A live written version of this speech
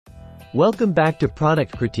Welcome back to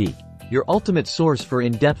Product Critique, your ultimate source for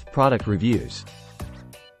in-depth product reviews.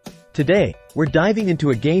 Today, we're diving into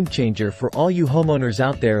a game changer for all you homeowners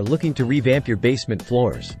out there looking to revamp your basement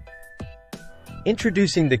floors.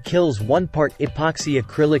 Introducing the KILZ one-part epoxy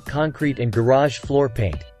acrylic concrete and garage floor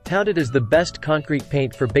paint, touted as the best concrete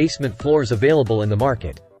paint for basement floors available in the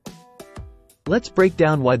market. Let's break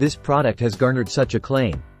down why this product has garnered such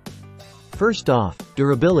acclaim. First off,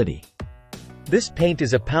 durability. This paint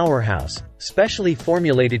is a powerhouse, specially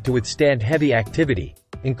formulated to withstand heavy activity,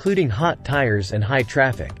 including hot tires and high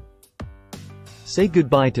traffic. Say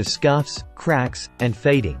goodbye to scuffs, cracks, and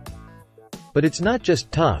fading. But it's not just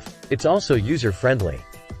tough, it's also user-friendly.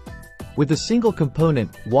 With a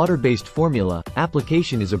single-component, water-based formula,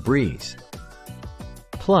 application is a breeze.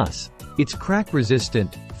 Plus, it's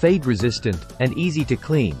crack-resistant, fade-resistant, and easy to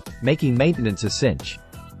clean, making maintenance a cinch.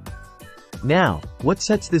 Now, what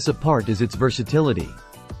sets this apart is its versatility.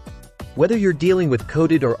 Whether you're dealing with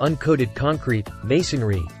coated or uncoated concrete,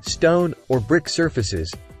 masonry, stone, or brick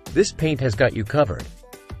surfaces, this paint has got you covered.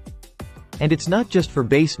 And it's not just for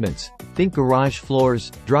basements, think garage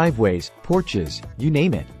floors, driveways, porches, you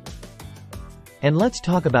name it. And let's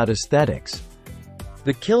talk about aesthetics.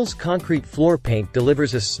 The KILZ concrete floor paint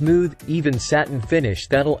delivers a smooth, even satin finish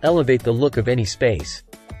that'll elevate the look of any space.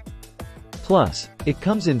 Plus, it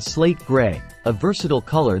comes in slate gray, a versatile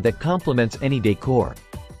color that complements any decor.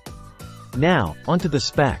 Now, onto the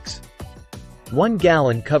specs. 1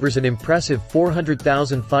 gallon covers an impressive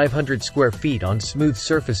 400,500 square feet on smooth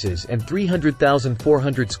surfaces and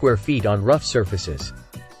 300,400 square feet on rough surfaces.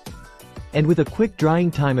 And with a quick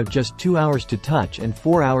drying time of just 2 hours to touch and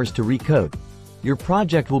 4 hours to recoat, your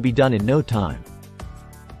project will be done in no time.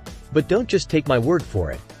 But don't just take my word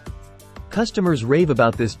for it. Customers rave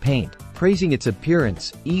about this paint, praising its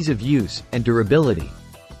appearance, ease of use, and durability.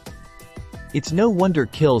 It's no wonder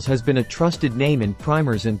KILZ has been a trusted name in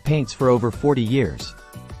primers and paints for over 40 years.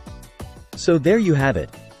 So there you have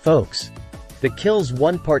it, folks. The KILZ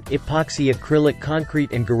one-part epoxy acrylic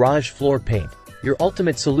concrete and garage floor paint, your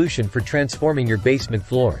ultimate solution for transforming your basement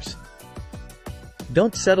floors.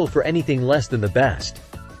 Don't settle for anything less than the best.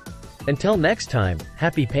 Until next time,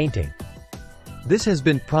 happy painting. This has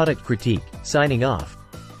been Product Critique, signing off.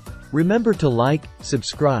 Remember to like,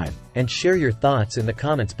 subscribe, and share your thoughts in the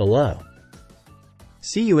comments below.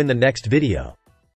 See you in the next video.